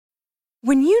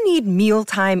When you need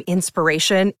mealtime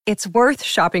inspiration, it's worth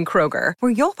shopping Kroger,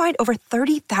 where you'll find over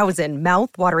 30,000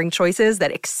 mouth-watering choices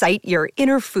that excite your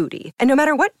inner foodie. And no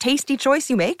matter what tasty choice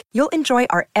you make, you'll enjoy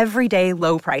our everyday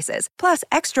low prices, plus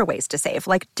extra ways to save,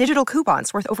 like digital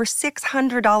coupons worth over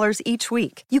 $600 each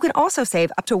week. You can also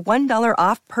save up to $1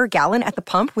 off per gallon at the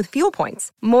pump with fuel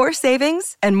points. More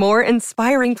savings and more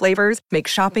inspiring flavors make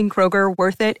shopping Kroger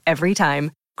worth it every time.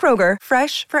 Kroger,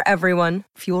 fresh for everyone.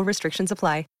 Fuel restrictions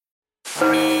apply. 3,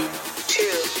 2, 1,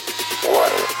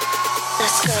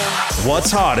 let's go.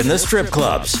 What's hot in the strip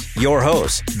clubs? Your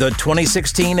hosts, the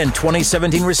 2016 and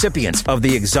 2017 recipients of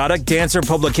the Exotic Dancer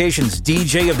Publications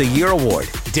DJ of the Year Award,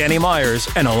 Danny Myers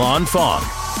and Alon Fong.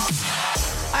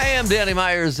 I am Danny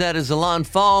Myers. That is Alon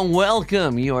Fong.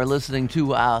 Welcome. You are listening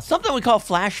to something we call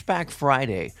Flashback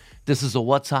Friday. This is a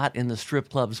What's Hot in the Strip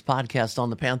Clubs podcast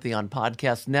on the Pantheon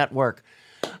Podcast Network.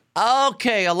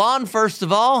 Okay, Alon, first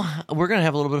of all, we're going to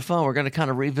have a little bit of fun. We're going to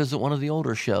kind of revisit one of the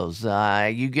older shows.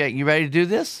 You ready to do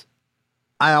this?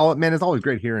 Man, it's always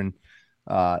great hearing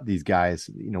these guys.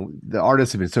 You know, the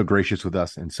artists have been so gracious with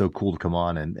us and so cool to come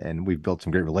on, and we've built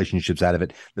some great relationships out of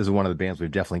it. This is one of the bands we've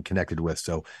definitely connected with.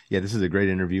 So, yeah, this is a great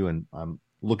interview, and I'm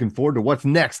looking forward to what's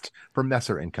next for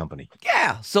Messer and Company.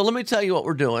 Yeah, so let me tell you what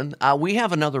we're doing. We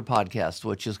have another podcast,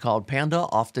 which is called Panda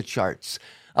Off the Charts.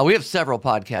 We have several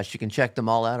podcasts. You can check them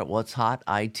all out at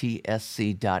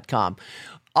what'shotitsc.com.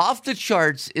 Off the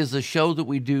Charts is a show that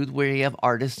we do where you have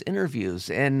artist interviews.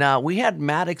 And we had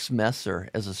Maddox Messer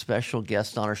as a special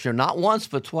guest on our show. Not once,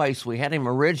 but twice. We had him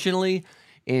originally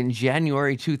in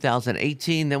January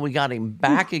 2018. Then we got him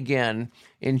back again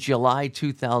in July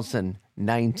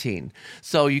 2019.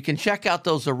 So you can check out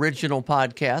those original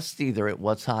podcasts either at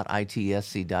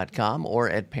what'shotitsc.com or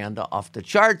at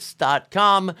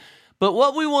pandaoffthecharts.com. But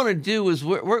what we want to do is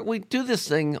we do this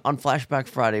thing on Flashback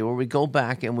Friday where we go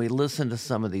back and we listen to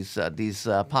some of these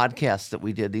podcasts that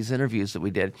we did, these interviews that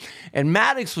we did. And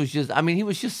Maddox was just, he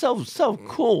was just so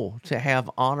cool to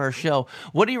have on our show.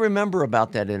 What do you remember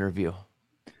about that interview?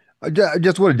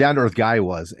 Just what a down-to-earth guy he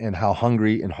was and how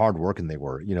hungry and hard-working they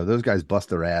were. You know, those guys bust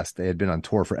their ass. They had been on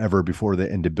tour forever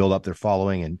and to build up their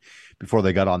following and before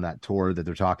they got on that tour that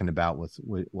they're talking about with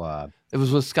it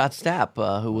was with Scott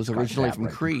Stapp, who was originally from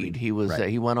Creed. He was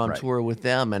he went on tour with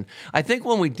them, and I think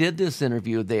when we did this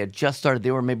interview, they had just started.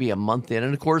 They were maybe a month in,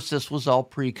 and of course, this was all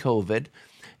pre-COVID.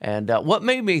 And what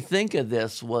made me think of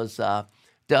this was of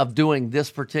doing this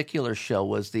particular show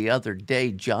was the other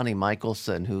day, Johnny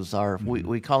Michelson, who's our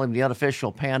we call him the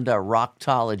unofficial Panda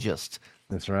Rocktologist.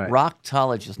 That's right.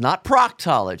 Rocktologist, not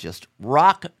proctologist,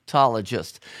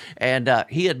 rocktologist. And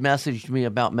he had messaged me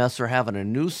about Messer having a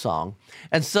new song.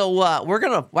 And so we're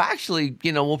going to,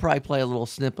 we'll probably play a little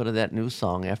snippet of that new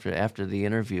song after the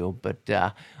interview. But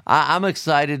I'm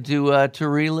excited to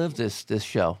relive this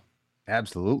show.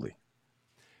 Absolutely.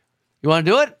 You want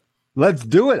to do it? Let's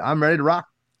do it. I'm ready to rock.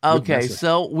 Okay,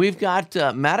 so we've got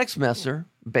Maddox Messer,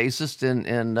 bassist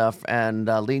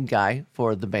and lead guy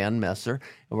for the band Messer.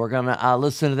 And we're going to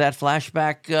listen to that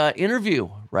flashback interview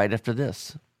right after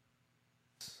this.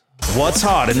 What's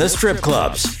hot in the strip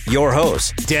clubs? Your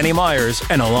hosts, Danny Myers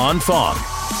and Alon Fong.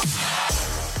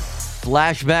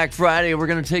 Flashback Friday, we're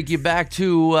going to take you back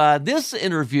to this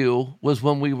interview was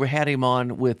when we had him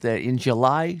on with in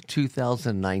July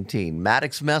 2019.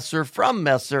 Maddox Messer from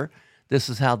Messer. This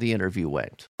is how the interview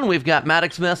went. We've got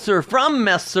Maddox Messer from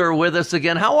Messer with us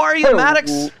again. How are you,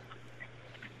 Maddox?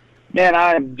 Man,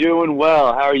 I'm doing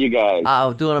well. How are you guys?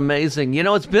 Oh, doing amazing. You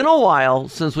know, it's been a while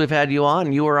since we've had you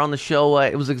on. You were on the show,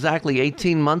 it was exactly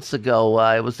 18 months ago.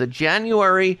 It was the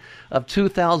January of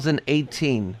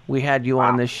 2018 we had you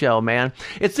on this show, man.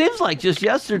 It seems like just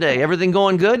yesterday. Everything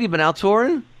going good? You've been out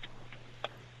touring?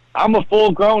 I'm a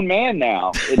full-grown man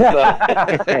now.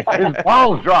 It's, his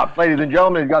balls dropped, ladies and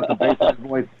gentlemen. He's got the bass in his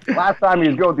voice. Last time he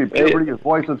was going through puberty, his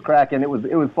voice was cracking. It was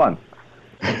fun.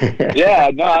 Yeah,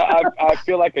 no, I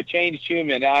feel like a changed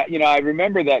human. I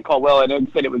remember that call well, and it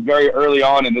said it was very early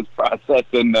on in this process,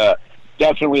 and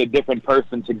definitely a different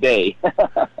person today. For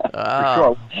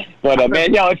sure. But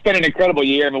man, it's been an incredible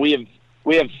year. I mean,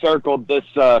 we have circled this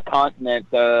continent.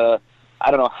 I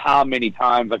don't know how many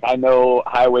times. Like, I know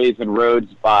highways and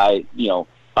roads by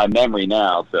memory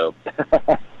now. So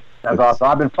that's awesome.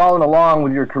 I've been following along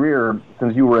with your career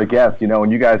since you were a guest.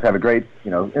 And you guys have a great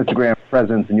Instagram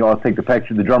presence, and you always take the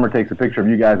picture. The drummer takes a picture of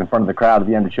you guys in front of the crowd at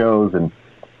the end of shows, and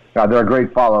they're a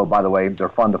great follow. By the way, they're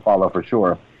fun to follow for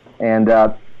sure. And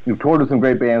you've toured with some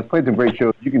great bands, played some great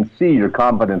shows. You can see your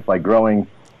confidence growing,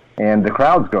 and the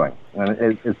crowd's growing, and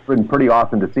it's been pretty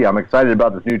awesome to see. I'm excited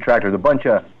about this new track. There's a bunch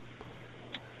of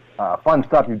fun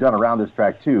stuff you've done around this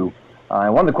track too.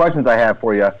 And one of the questions I have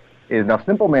for you is now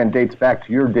Simple Man dates back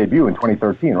to your debut in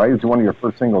 2013, right? It's one of your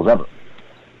first singles ever.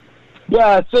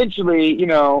 Yeah, essentially,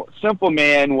 Simple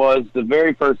Man was the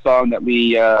very first song that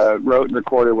we wrote and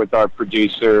recorded with our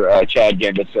producer, Chad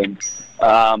Gendison.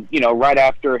 Right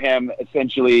after him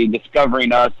essentially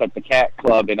discovering us at the Cat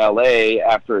Club in L.A.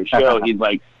 after a show, he's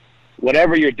like,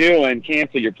 whatever you're doing,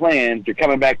 cancel your plans. You're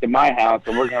coming back to my house,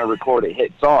 and we're going to record a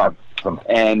hit song.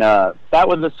 And that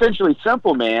was essentially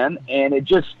Simple Man, and it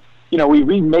just, we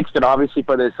remixed it, obviously,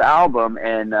 for this album,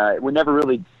 and we never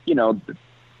really,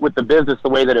 with the business the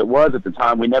way that it was at the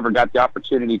time, we never got the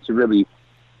opportunity to really,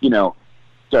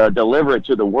 to deliver it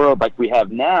to the world like we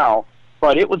have now.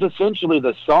 But it was essentially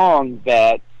the song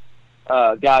that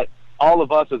got all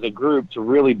of us as a group to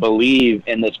really believe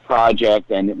in this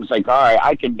project. And it was like, all right,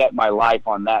 I can bet my life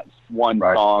on that one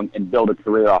song and build a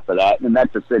career off of that. And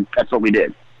that's what we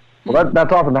did. Well,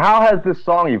 that's awesome. How has this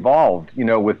song evolved,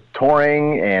 with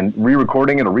touring and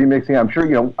re-recording it or remixing? I'm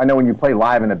sure, I know when you play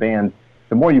live in a band,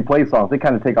 the more you play songs, they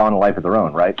kind of take on a life of their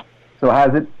own, right? So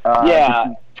has it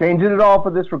changed it at all for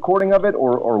this recording of it,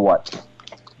 or what?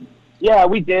 Yeah,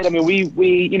 we did. I mean,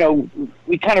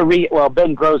 we kind of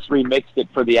Ben Gross remixed it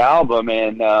for the album,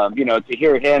 and to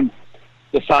hear him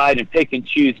decide and pick and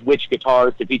choose which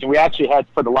guitars to feature. We actually had,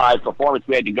 for the live performance,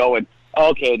 we had to go and,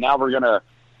 okay, now we're gonna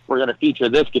feature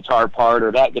this guitar part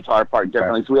or that guitar part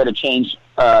differently. So we had to change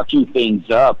a few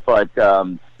things up, but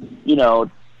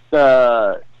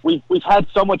we've had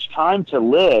so much time to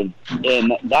live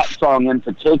in that song in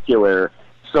particular,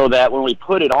 so that when we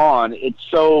put it on, it's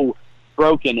so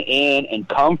broken in and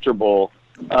comfortable,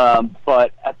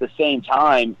 but at the same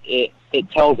time, it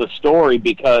tells a story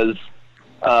because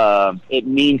it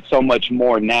means so much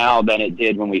more now than it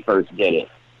did when we first did it.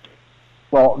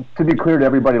 Well, to be clear to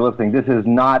everybody listening, this is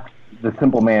not the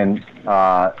Simple Man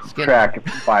track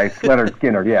by Leonard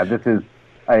Skinner. Yeah, this is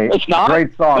a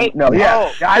great song. Wait, no.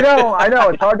 I know.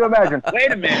 It's hard to imagine.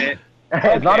 Wait a minute.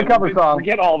 It's not a cover song.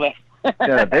 Forget all that.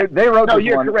 Yeah, they wrote no, this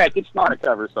you're one. correct. It's not a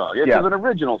cover song. It's an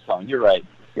original song. You're right.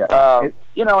 Yeah.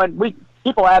 And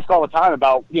people ask all the time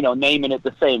about, naming it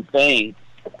the same thing.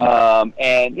 And,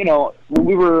 when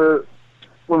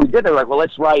we did it, like, well,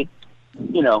 let's write,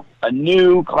 a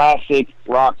new classic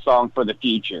rock song for the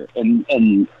future.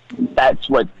 And that's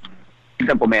what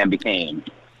Simple Man became.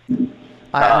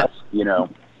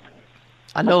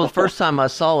 I know the first time I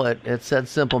saw it, it said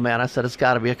Simple Man. I said, it's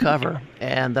got to be a cover.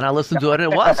 And then I listened to it, and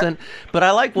it wasn't. But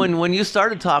I like when you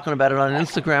started talking about it on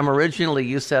Instagram originally,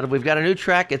 you said, we've got a new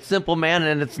track, it's Simple Man,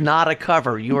 and it's not a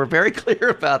cover. You were very clear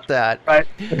about that. Right.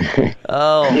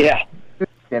 Oh. Yeah.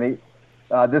 Kenny,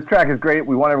 this track is great.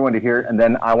 We want everyone to hear it, and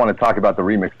then I want to talk about the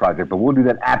remix project, but we'll do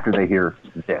that after they hear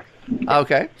this.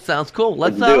 Okay, sounds cool.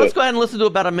 Let's go ahead and listen to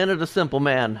about a minute of Simple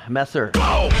Man. Messer.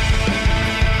 Go!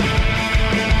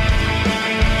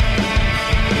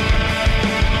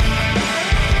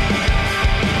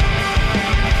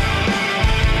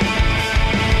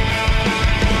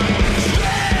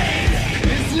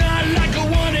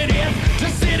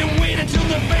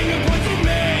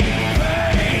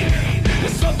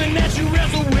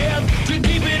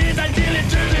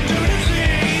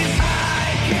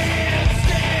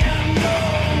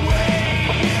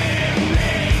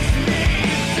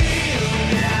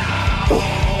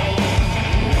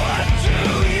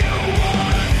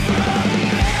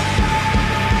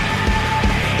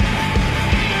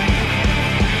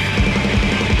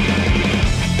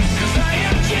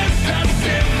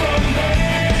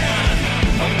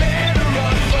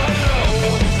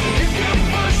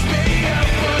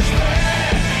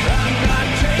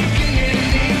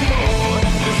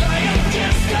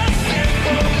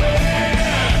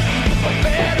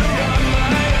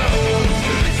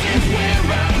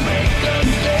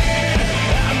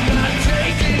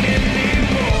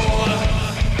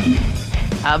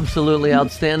 Absolutely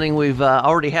outstanding. We've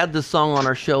already had this song on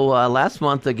our show last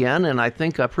month again, and I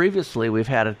think previously we've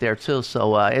had it there too.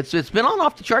 So it's been on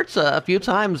off the charts a few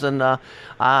times, and I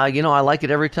like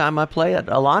it every time I play it.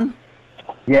 Alon?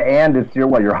 Yeah, and it's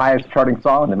your highest charting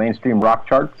song in the mainstream rock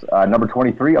charts, number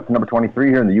 23, up to number 23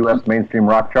 here in the U.S. mainstream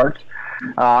rock charts.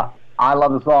 I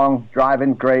love the song,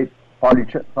 Driving, great. Party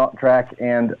track,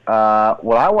 and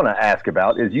what I want to ask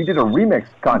about is you did a remix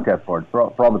contest for it,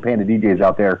 for all the Panda DJs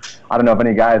out there. I don't know if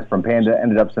any guys from Panda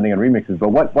ended up sending in remixes, but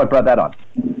what brought that on?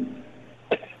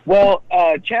 Well,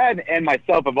 Chad and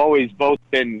myself have always both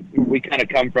we kind of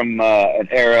come from an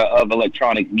era of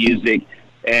electronic music,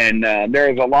 and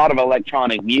there's a lot of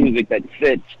electronic music that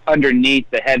sits underneath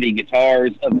the heavy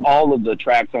guitars of all of the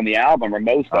tracks on the album, or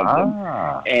most of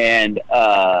them. And,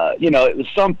 it was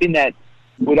something that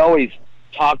we'd always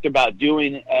talked about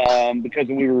doing because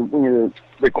we were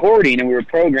recording and we were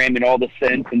programming all the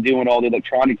synths and doing all the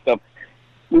electronic stuff.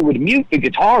 We would mute the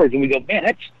guitars and we go, man,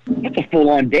 that's a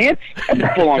full-on dance. That's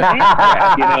a full-on dance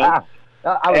track, you know.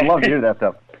 I would love to hear that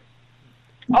stuff.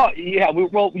 Oh yeah,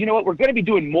 well, you know what? We're going to be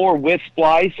doing more with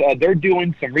Splice. They're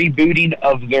doing some rebooting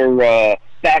of their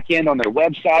back end on their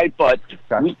website, but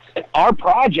our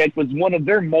project was one of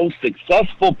their most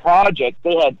successful projects.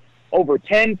 They had over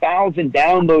 10,000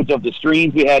 downloads of the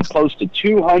streams. We had close to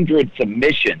 200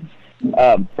 submissions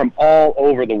from all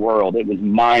over the world. It was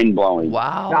mind-blowing.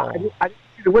 Wow. Now, I didn't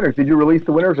see the winners. Did you release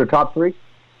the winners or top 3?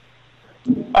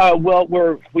 Well,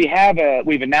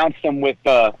 we've announced them with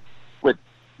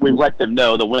we've let them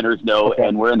know, the winners know,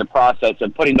 and we're in the process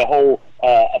of putting the whole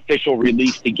official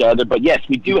release together. But yes,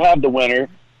 we do have the winner.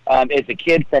 It's a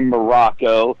kid from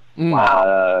Morocco.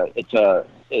 Wow.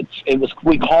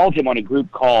 We called him on a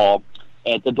group call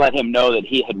and to let him know that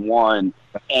he had won,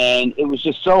 and it was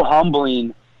just so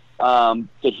humbling to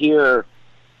hear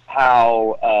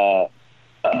how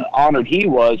honored he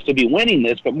was to be winning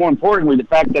this. But more importantly, the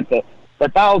fact that the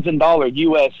 $1,000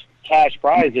 U.S. cash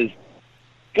prize is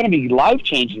going to be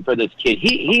life-changing for this kid.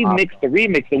 He mixed the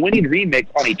winning remix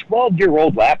on a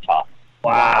 12-year-old laptop.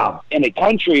 Wow. In a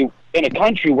country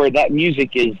where that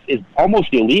music is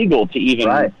almost illegal to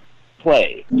even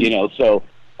play, you know. So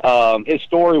his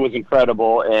story was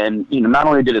incredible, and you know, not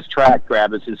only did his track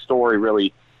grab us, his story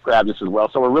really grabbed us as well.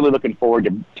 So we're really looking forward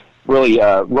to really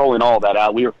rolling all that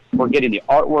out. We're getting the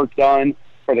artwork done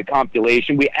for the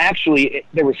compilation.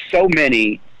 There were so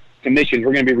many submissions.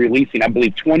 We're going to be releasing, I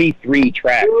believe, 23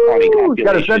 tracks on a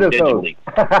compilation digitally.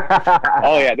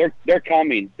 Oh yeah, they're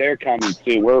coming. They're coming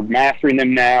too. We're mastering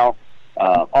them now.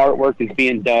 Artwork is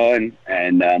being done,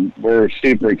 and we're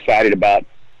super excited about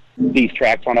these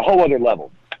tracks on a whole other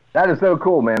level. That is so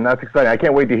cool, man. That's exciting. I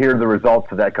can't wait to hear the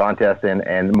results of that contest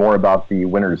and more about the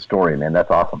winner's story, man.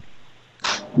 That's awesome.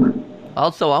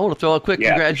 Also, I want to throw a quick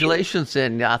congratulations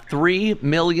in. 3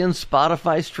 million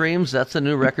Spotify streams. That's a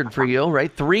new record for you,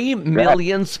 right? 3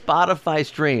 million Spotify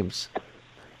streams.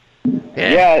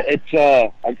 Yeah, it's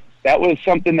that was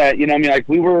something that, you know, I mean, like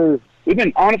we've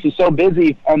been honestly so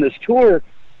busy on this tour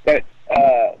that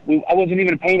I wasn't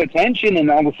even paying attention, and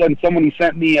all of a sudden somebody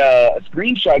sent me a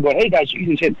screenshot going, hey guys, you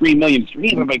just hit 3 million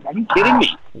streams. I'm like, are you kidding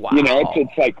me? Wow. You know,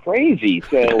 it's like crazy.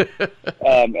 So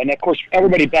and of course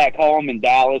everybody back home in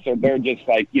Dallas, they're just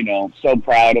like, you know, so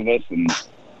proud of us, and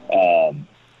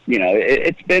you know,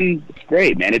 it's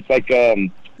great, man. It's like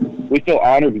we feel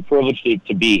honored and privileged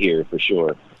to be here for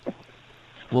sure.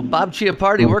 Well, Bob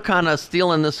Chiappardi, we're kind of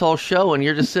stealing this whole show, and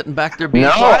you're just sitting back there being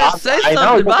Say something,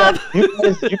 know, Bob.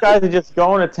 You guys are just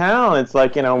going to town. It's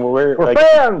like, you know, we're like,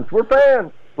 fans. We're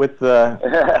fans. With the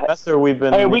professor, we've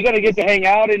been. Hey, are we going to get to hang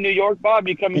out in New York, Bob?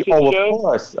 You coming to the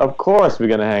show? Of course, we're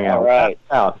going to hang out. All right.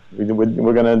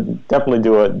 We're going to definitely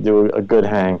do a good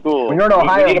hang. Cool. When you're in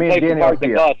Ohio, we need a place to park the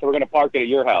the bus, so we're going to park it at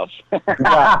your house.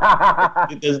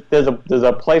 There's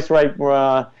a place right.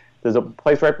 There's a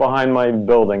place right behind my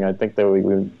building. I think that we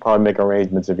probably make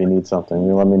arrangements if you need something.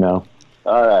 You let me know.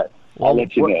 All right. I'll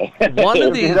let you know. One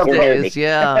of these days,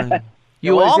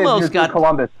 you almost got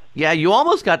Columbus. Yeah, you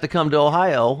almost got to come to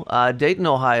Ohio, Dayton,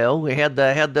 Ohio. We had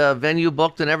the venue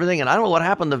booked and everything, and I don't know what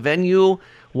happened. The venue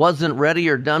wasn't ready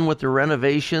or done with the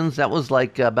renovations. That was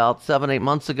like about 7-8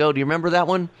 months ago. Do you remember that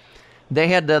one? They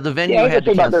had the venue had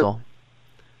to cancel.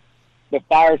 The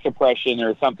fire suppression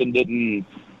or something didn't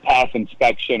pass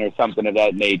inspection or something of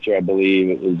that nature, I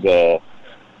believe. It was,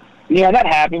 that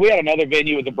happened. We had another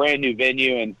venue. It was a brand new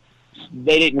venue, and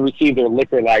they didn't receive their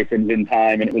liquor license in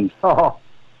time, and it was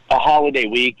a holiday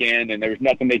weekend, and there was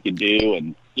nothing they could do,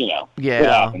 and, you know, it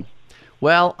happens.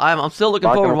 Well, I'm still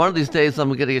looking forward. One of these days, I'm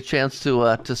going to get a chance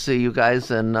to see you guys,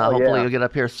 and hopefully you'll get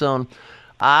up here soon.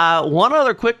 One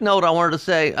other quick note I wanted to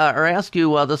say or ask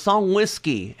you, the song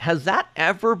Whiskey, has that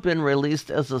ever been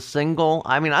released as a single?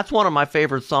 I mean, that's one of my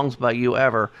favorite songs by you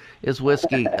ever, is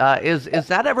Whiskey. Is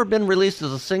that ever been released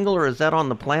as a single, or is that on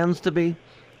the plans to be?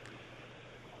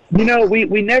 You know, we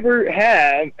never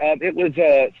have. It was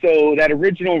so that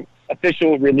original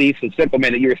official release of Simple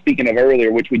Man that you were speaking of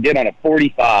earlier, which we did on a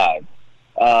 45,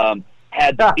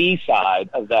 had the B-side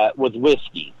of that was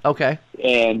Whiskey. Okay.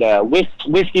 And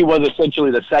Whiskey was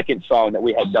essentially the second song that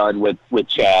we had done with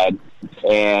Chad.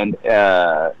 And,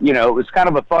 it was kind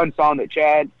of a fun song that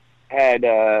Chad had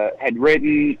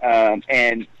written,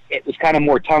 and it was kind of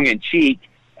more tongue-in-cheek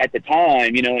at the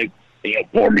time,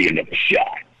 pour me another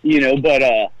shot,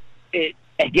 but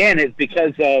it's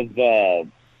because of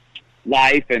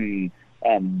life and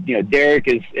Derek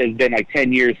has been like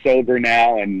 10 years sober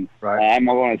now, and I'm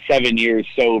on 7 years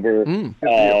sober.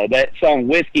 That song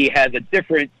 "Whiskey" has a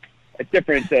different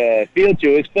feel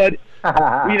to it, but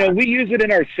we use it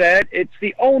in our set. It's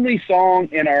the only song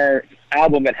in our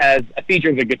album that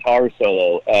features a guitar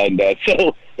solo, and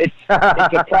so it's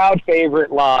a crowd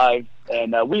favorite live,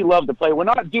 and we love to play. We're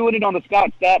not doing it on the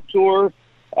Scott Stapp tour,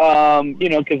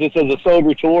 because this is a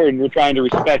sober tour, and we're trying to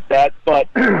respect that. But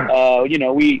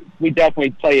we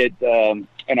definitely play it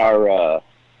in our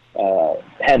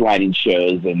headlining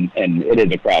shows, and it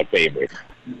is a crowd favorite.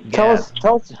 Tell us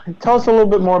a little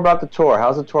bit more about the tour.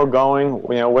 How's the tour going?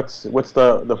 What's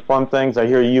the fun things? I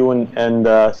hear you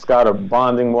and Scott are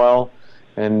bonding well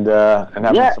and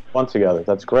having some fun together.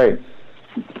 That's great.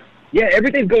 Yeah,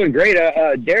 everything's going great.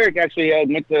 Derek actually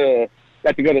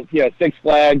got to go to Six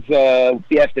Flags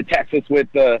Fiesta Texas with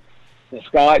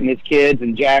Scott and his kids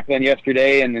and Jacqueline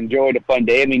yesterday, and enjoyed a fun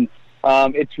day. I mean,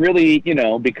 it's really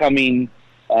becoming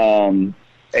a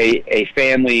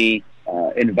family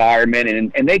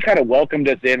environment, and they kind of welcomed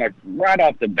us in like right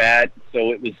off the bat.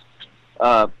 So it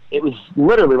was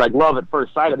literally like love at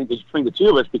first sight. I think between the two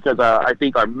of us, because I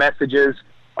think our messages,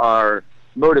 our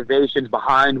motivations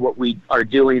behind what we are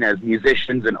doing as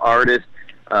musicians and artists,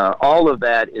 all of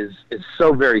that is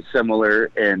so very similar,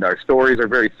 and our stories are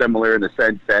very similar in the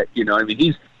sense that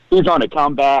he's on a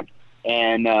comeback,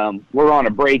 and we're on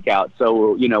a breakout.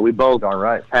 So we both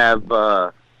have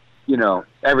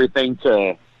everything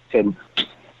to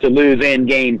lose and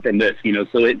gain from this.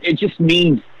 So it just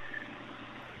means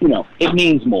it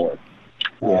means more.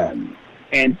 Yeah.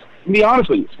 And to be honest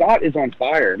with you, Scott is on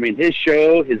fire. I mean, his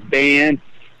show, his band,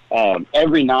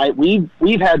 every night.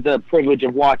 We've had the privilege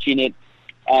of watching it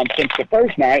since the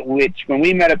first night, which when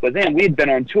we met up with them, we had been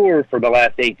on tour for the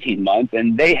last 18 months,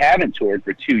 and they haven't toured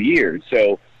for 2 years.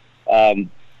 So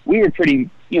we were pretty,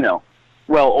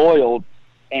 well-oiled,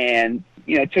 and,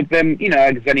 it took them,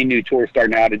 as any new tour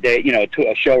starting out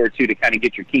a show or two to kind of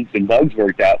get your kinks and bugs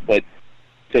worked out. But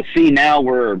to see now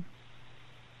we're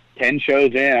 10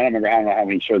 shows in, I don't know how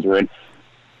many shows we're in.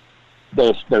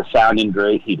 They're sounding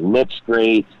great. He looks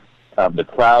great. The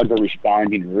crowds are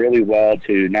responding really well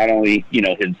to not only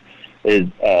his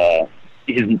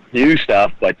new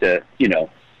stuff, but his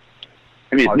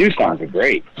new songs are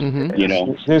great.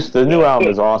 Mm-hmm. The new album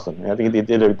is awesome. I think they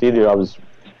did it.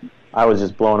 I was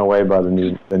just blown away by the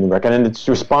new record, and it's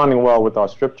responding well with our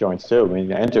strip joints too. I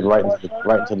mean, it entered right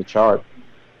into the chart.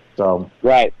 So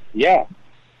right, yeah.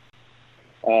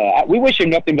 We wish him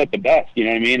nothing but the best. You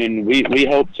know what I mean? And we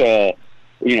hope to,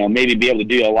 maybe be able to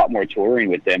do a lot more touring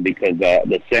with them, because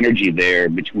the synergy there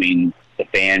between the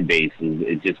fan bases,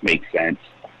 it just makes sense.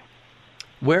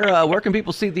 Where can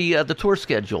people see the tour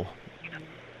schedule?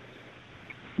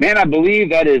 Man, I believe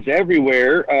that is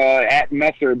everywhere at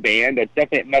Messer Band. That's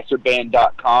definitely at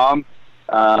messerband.com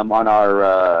on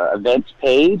our events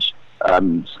page.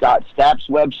 Scott Stapp's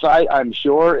website, I'm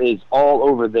sure, is all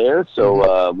over there.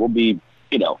 So we'll be,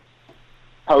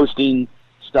 posting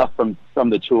stuff from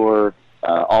the tour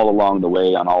all along the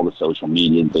way on all the social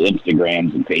media, the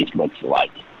Instagrams and Facebooks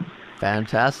alike.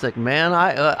 Fantastic, man.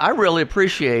 I really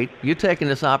appreciate you taking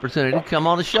this opportunity to come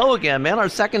on the show again, man. Our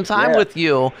second time with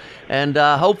you. And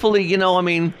hopefully,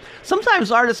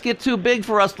 sometimes artists get too big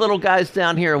for us little guys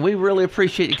down here. We really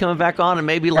appreciate you coming back on, and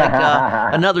maybe like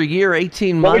another year,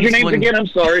 18 months. What was your names again? I'm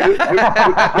sorry. Who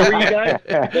are you guys?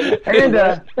 And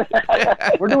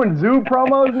we're doing zoo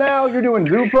promos now? You're doing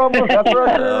zoo promos? That's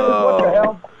right. What the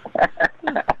hell?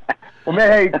 Well,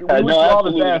 man, hey, we wish you all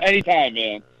the best. Anytime,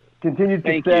 man. Continued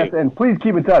success, and please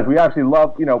keep in touch. We actually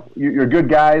love, you're good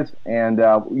guys, and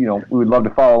we would love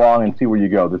to follow along and see where you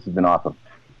go. This has been awesome.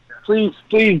 Please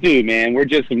do, man. We're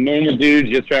just some normal dudes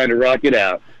just trying to rock it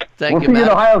out. Thank you, We'll see you in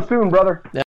Ohio soon, brother.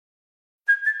 Yeah.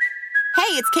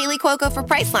 Hey, it's Kaylee Cuoco for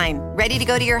Priceline. Ready to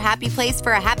go to your happy place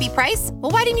for a happy price?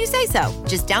 Well, why didn't you say so?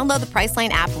 Just download the Priceline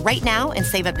app right now and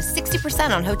save up to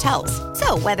 60% on hotels.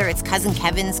 So whether it's Cousin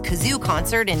Kevin's Kazoo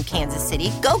Concert in Kansas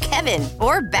City, go Kevin,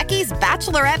 or Becky's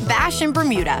Bachelorette Bash in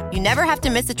Bermuda, you never have to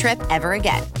miss a trip ever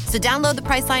again. So download the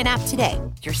Priceline app today.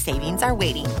 Your savings are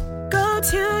waiting. Go to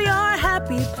your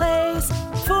happy place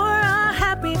for a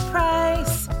happy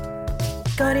price.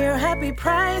 Go to your happy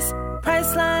price,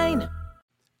 Priceline.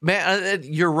 Man,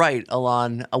 you're right,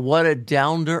 Alon. What a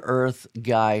down-to-earth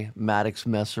guy Maddox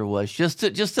Messer was. Just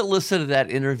to listen to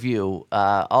that interview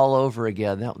all over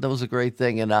again, that was a great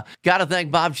thing. And got to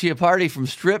thank Bob Chiappardi from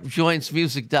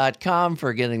StripJointsMusic.com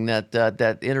for getting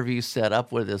that interview set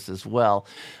up with us as well.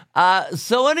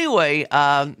 So anyway,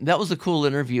 that was a cool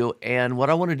interview. And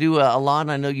what I want to do, Alon,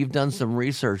 I know you've done some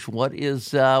research.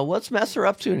 What's Messer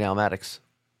up to now, Maddox?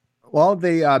 Well,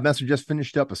 they Messer just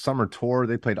finished up a summer tour.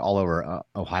 They played all over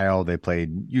Ohio. They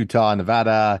played Utah,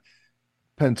 Nevada,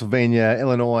 Pennsylvania,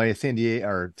 Illinois, San Diego,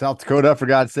 or South Dakota, for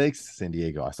God's sakes. San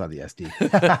Diego. I saw the SD.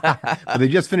 But they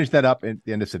just finished that up at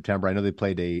the end of September. I know they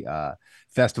played a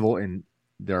festival in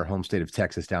their home state of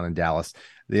Texas down in Dallas.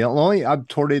 The only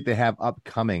tour date they have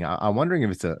upcoming, I'm wondering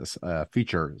if it's a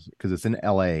feature, because it's in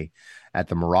LA at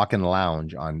the Moroccan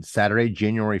Lounge on Saturday,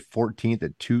 January 14th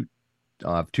at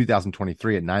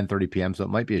 2023 at 9:30 p.m. So it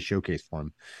might be a showcase for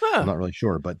them. I'm not really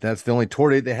sure, but that's the only tour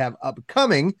date they have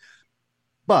upcoming.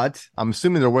 But I'm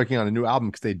assuming they're working on a new album,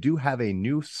 because they do have a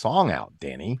new song out,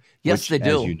 Danny. Yes, which, they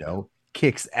do. As you know,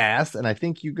 kicks ass. And I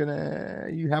think you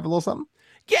have a little something.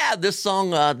 Yeah, this song,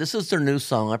 this is their new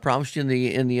song. I promised you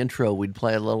in the intro we'd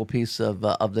play a little piece of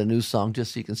the new song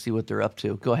just so you can see what they're up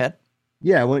to. Go ahead.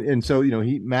 Yeah, well, and so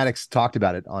Maddox talked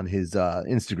about it on his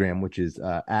Instagram, which is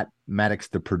at Maddox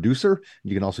the producer.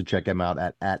 You can also check him out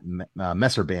at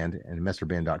Messer Band and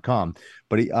messerband.com.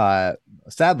 But he,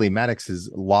 sadly, Maddox has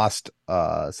lost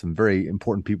some very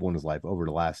important people in his life over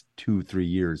the last 2-3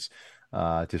 years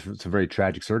to some very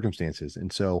tragic circumstances.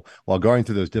 And so while going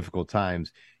through those difficult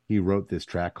times, he wrote this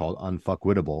track called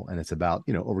Unfuckwittable, and it's about,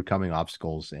 overcoming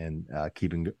obstacles and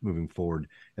moving forward,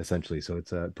 essentially. So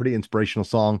it's a pretty inspirational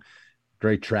song,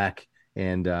 great track,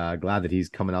 and glad that he's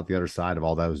coming out the other side of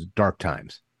all those dark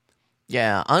times.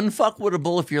 Yeah,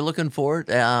 Unfuckwittable, if you're looking for it.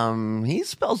 He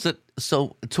spells it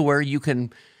so to where you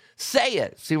can say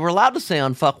it. See, we're allowed to say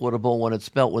Unfuckwittable when it's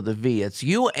spelled with a V. It's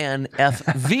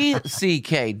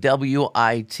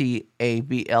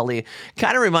UNFVCKWITABLE.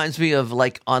 Kind of reminds me of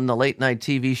like on the late night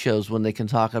TV shows when they can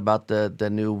talk about the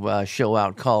new show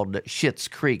out called Schitt's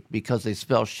Creek, because they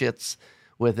spell shits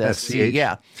with SC.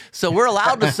 Yeah. So we're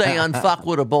allowed to say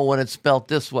Unfuckwittable when it's spelled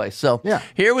this way. So yeah,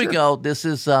 here we go. This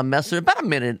is Messer, about a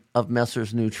minute of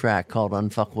Messer's new track called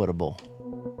Unfuckwittable.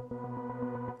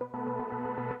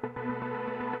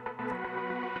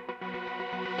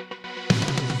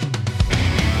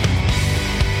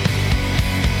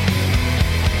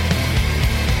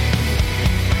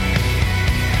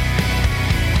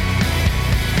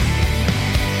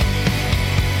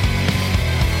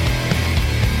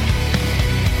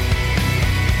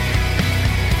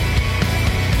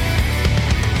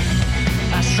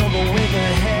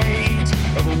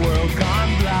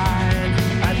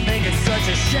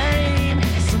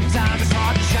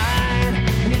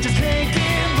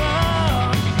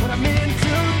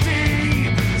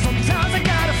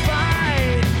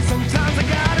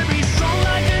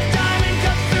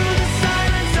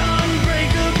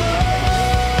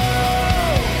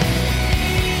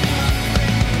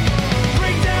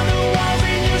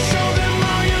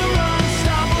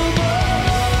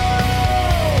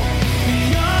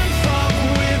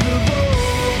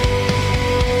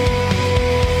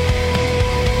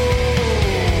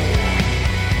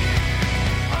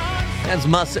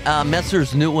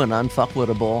 Messer's new one,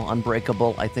 Unfuckwittable,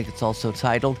 Unbreakable, I think it's also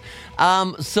titled.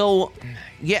 So,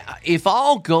 yeah, if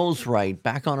all goes right,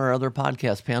 back on our other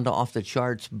podcast, Panda Off the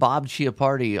Charts, Bob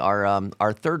Chiappardi,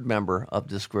 our third member of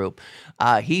this group,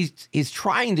 he's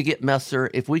trying to get Messer,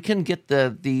 if we can get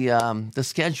the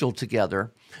schedule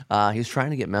together, he's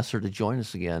trying to get Messer to join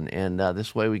us again, and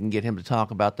this way we can get him to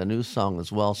talk about the new song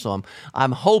as well. So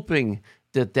I'm hoping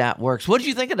that works. What did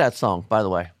you think of that song, by the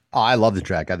way? Oh, I love the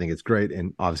track. I think it's great,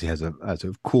 and obviously has a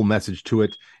cool message to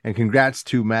it. And congrats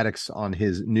to Maddox on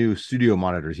his new studio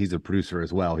monitors. He's a producer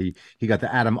as well. He got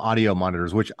the Atom audio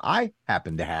monitors, which I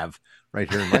happen to have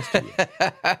right here in my studio.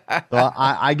 So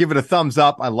I give it a thumbs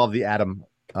up. I love the Atom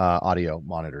audio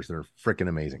monitors. They're freaking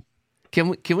amazing. Can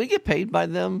we get paid by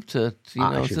them to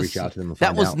I should reach out to them.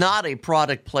 That was not a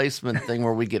product placement thing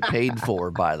where we get paid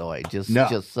for, by the way. Just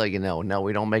so you know, no,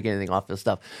 we don't make anything off this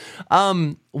stuff.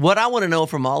 What I want to know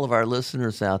from all of our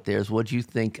listeners out there is what you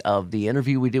think of the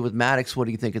interview we did with Maddox. What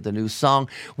do you think of the new song?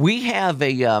 We have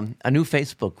a new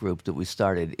Facebook group that we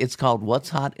started. It's called What's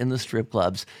Hot in the Strip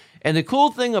Clubs. And the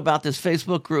cool thing about this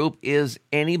Facebook group is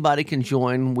anybody can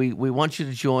join. We want you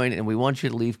to join, and we want you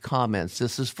to leave comments.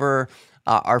 This is for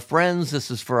our friends.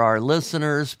 This is for our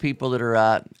listeners, people that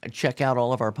are check out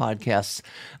all of our podcasts.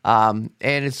 And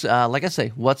it's, like I say,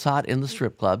 What's Hot in the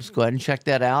Strip Clubs. Go ahead and check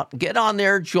that out. Get on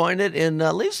there, join it, and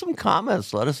leave some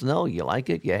comments. Let us know. You like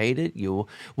it? You hate it?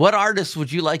 What artists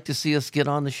would you like to see us get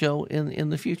on the show in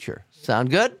the future? Sound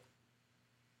good?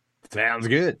 Sounds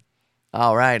good.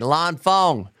 All right. Lon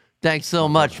Fong, thanks so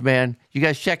much, man. You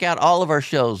guys check out all of our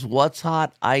shows.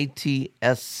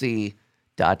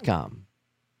 What'sHotITSC.com.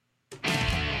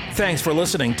 Thanks for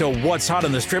listening to What's Hot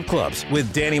in the Strip Clubs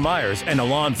with Danny Myers and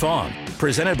Alon Fong.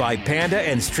 presented by Panda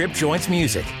and Strip Joints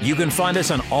Music. You can find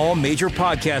us on all major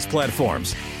podcast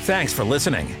platforms. Thanks for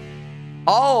listening.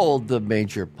 All the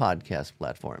major podcast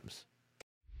platforms.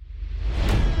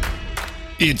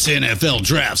 It's NFL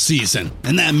draft season,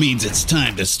 and that means it's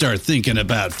time to start thinking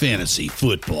about fantasy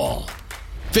football.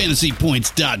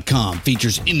 FantasyPoints.com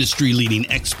features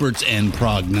industry-leading experts and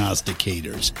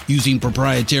prognosticators using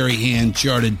proprietary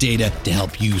hand-charted data to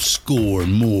help you score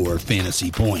more fantasy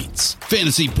points.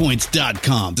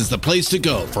 FantasyPoints.com is the place to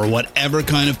go for whatever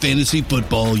kind of fantasy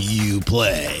football you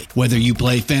play. Whether you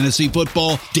play fantasy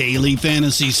football, daily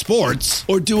fantasy sports,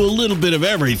 or do a little bit of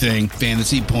everything,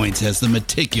 Fantasy Points has the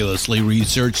meticulously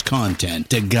researched content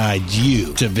to guide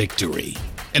you to victory.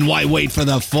 And why wait for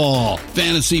the fall?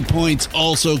 Fantasy Points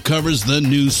also covers the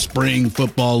new spring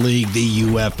football league, the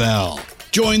UFL.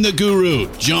 Join the guru,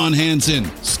 John Hansen,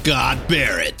 Scott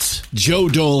Barrett, Joe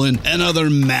Dolan, and other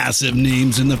massive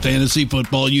names in the fantasy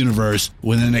football universe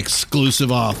with an exclusive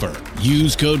offer.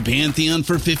 Use code Pantheon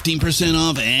for 15%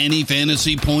 off any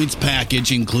Fantasy Points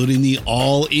package, including the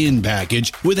all-in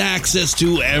package, with access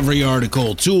to every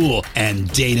article, tool, and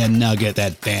data nugget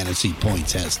that Fantasy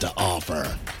Points has to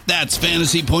offer. That's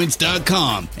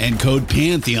FantasyPoints.com and code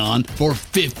Pantheon for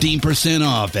 15%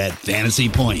 off at Fantasy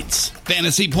Points.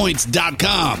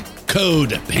 FantasyPoints.com,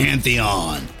 code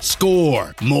Pantheon.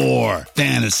 Score more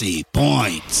fantasy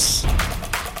points.